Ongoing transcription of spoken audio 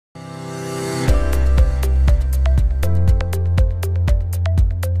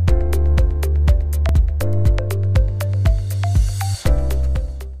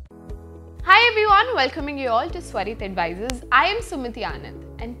welcoming you all to Swarit Advisors. I am Sumiti Anand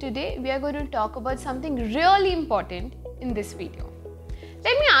and today we are going to talk about something really important in this video.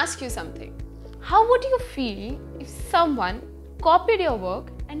 Let me ask you something. How would you feel if someone copied your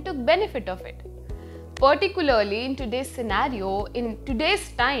work and took benefit of it? Particularly in today's scenario, in today's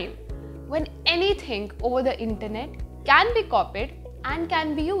time, when anything over the internet can be copied and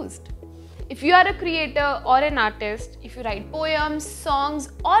can be used. If you are a creator or an artist, if you write poems, songs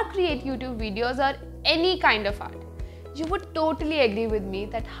or create YouTube videos or any kind of art, you would totally agree with me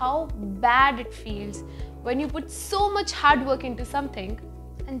that how bad it feels when you put so much hard work into something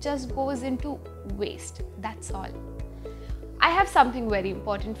and just goes into waste. That's all. I have something very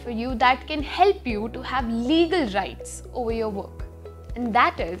important for you that can help you to have legal rights over your work, and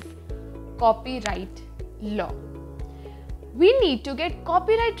that is copyright law. We need to get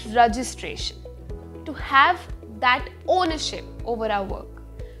copyright registration to have that ownership over our work.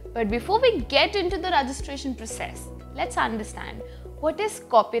 But before we get into the registration process, let's understand what is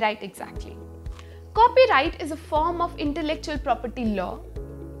copyright exactly. Copyright is a form of intellectual property law.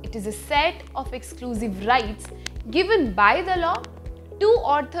 It is a set of exclusive rights given by the law to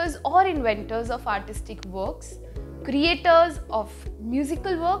authors or inventors of artistic works, creators of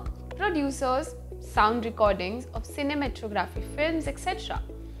musical work, producers, sound recordings of cinematography films, etc.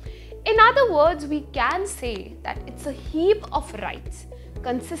 In other words, we can say that it's a heap of rights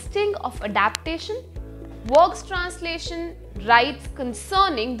consisting of adaptation, works translation, rights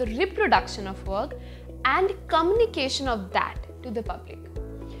concerning the reproduction of work and communication of that to the public.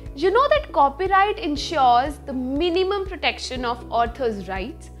 You know that copyright ensures the minimum protection of authors'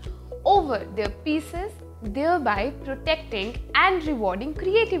 rights over their pieces, thereby protecting and rewarding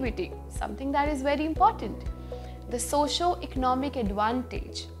creativity, something that is very important. The socio-economic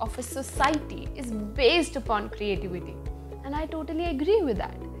advantage of a society is based upon creativity, and I totally agree with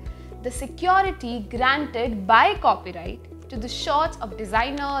that. The security granted by copyright to the shots of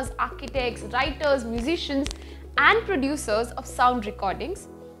designers, architects, writers, musicians and producers of sound recordings,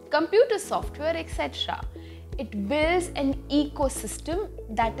 computer software, etc. It builds an ecosystem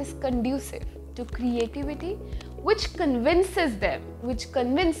that is conducive to creativity, which convinces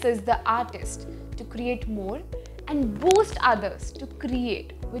the artist to create more and boost others to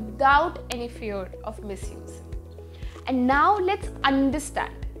create without any fear of misuse. And now let's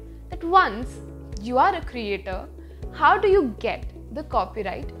understand that once you are a creator, how do you get the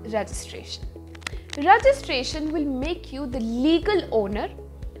copyright registration? Registration will make you the legal owner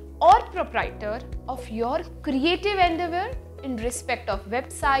or proprietor of your creative endeavor in respect of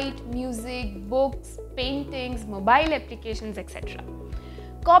website, music, books, paintings, mobile applications, etc.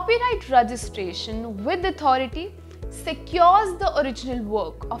 Copyright registration with authority secures the original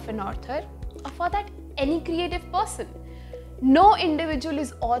work of an author or for that any creative person. No individual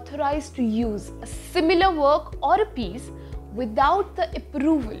is authorized to use a similar work or a piece without the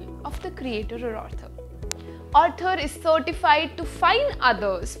approval of the creator or author. Author is certified to fine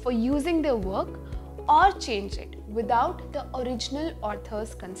others for using their work or change it without the original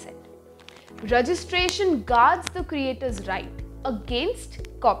author's consent. Registration guards the creator's right against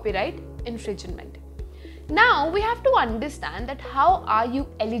copyright infringement. Now we have to understand that how are you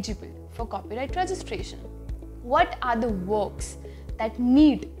eligible for copyright registration? What are the works that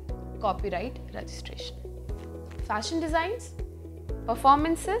need copyright registration? Fashion designs,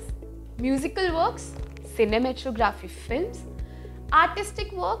 performances, musical works, cinematography films,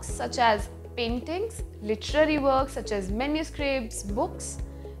 artistic works such as paintings, literary works such as manuscripts, books,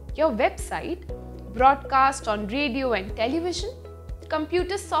 your website, broadcast on radio and television,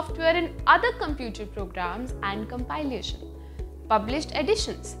 computer software and other computer programs and compilation, published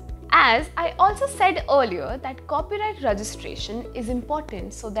editions. As I also said earlier that copyright registration is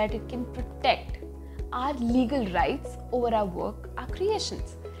important so that it can protect our legal rights over our work, our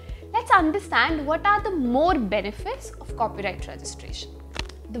creations. Let's understand what are the more benefits of copyright registration.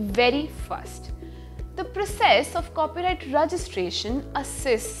 The very first, the process of copyright registration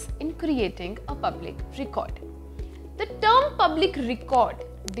assists in creating a public record. The term public record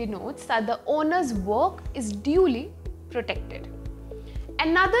denotes that the owner's work is duly protected.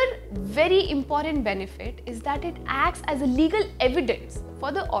 Another very important benefit is that it acts as a legal evidence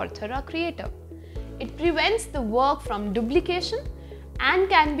for the author or creator. It prevents the work from duplication and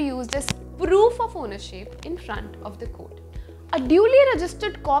can be used as proof of ownership in front of the court. A duly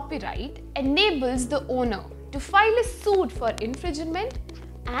registered copyright enables the owner to file a suit for infringement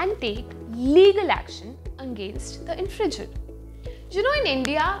and take legal action against the infringer. You know, in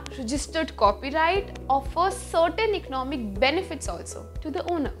India, registered copyright offers certain economic benefits also to the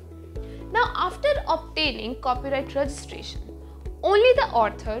owner. Now, after obtaining copyright registration, only the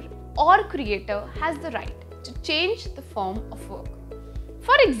author or creator has the right to change the form of work.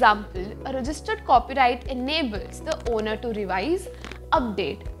 For example, a registered copyright enables the owner to revise,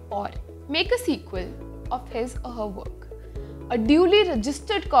 update, or make a sequel of his or her work. A duly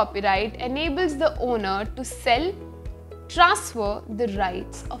registered copyright enables the owner to sell, transfer the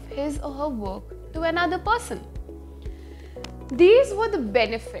rights of his or her work to another person. These were the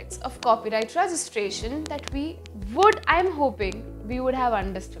benefits of copyright registration that I'm hoping we would have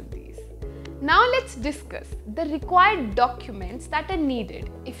understood these. Now let's discuss the required documents that are needed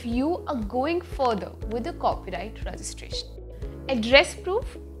if you are going further with the copyright registration. Address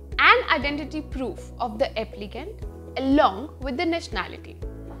proof and identity proof of the applicant along with the nationality.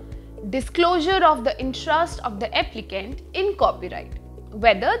 Disclosure of the interest of the applicant in copyright,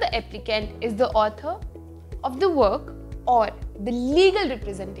 whether the applicant is the author of the work or the legal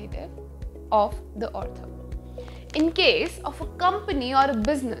representative of the author. In case of a company or a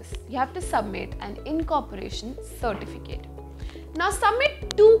business, you have to submit an incorporation certificate. Now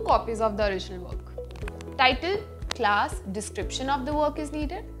submit 2 copies of the original work. Title, class, description of the work is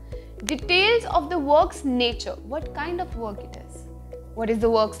needed. Details of the work's nature, what kind of work it is. What is the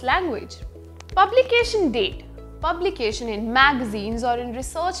work's language? Publication date, publication in magazines or in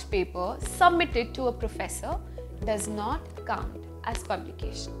research paper submitted to a professor does not count as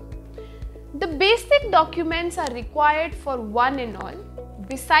publication. The basic documents are required for one and all.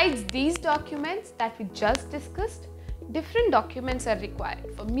 Besides these documents that we just discussed, different documents are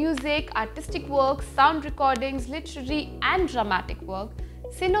required for music, artistic work, sound recordings, literary and dramatic work,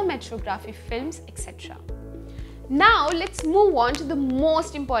 cinematography films, etc. Now let's move on to the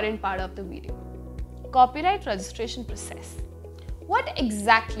most important part of the video, copyright registration process. What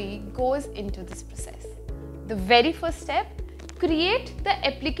exactly goes into this process? The very first step, create the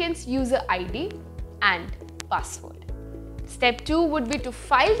applicant's user ID and password. Step 2 would be to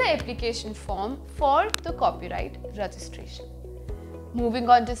file the application form for the copyright registration. Moving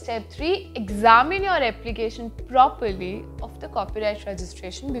on to step 3, examine your application properly of the copyright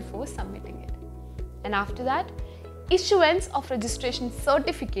registration before submitting it. And after that, issuance of registration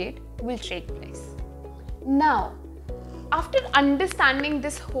certificate will take place. Now, after understanding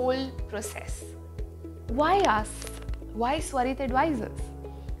this whole process, why us? Why Swarit Advisors?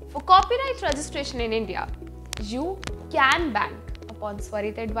 For copyright registration in India, you can bank upon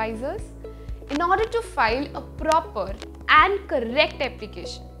Swarit Advisors in order to file a proper and correct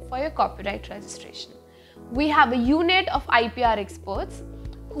application for your copyright registration. We have a unit of IPR experts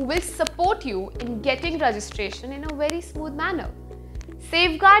who will support you in getting registration in a very smooth manner.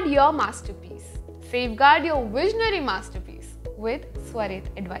 Safeguard your masterpiece. Safeguard your visionary masterpiece with Swarit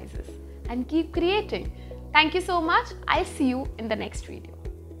Advisors and keep creating. Thank you so much. I'll see you in the next video.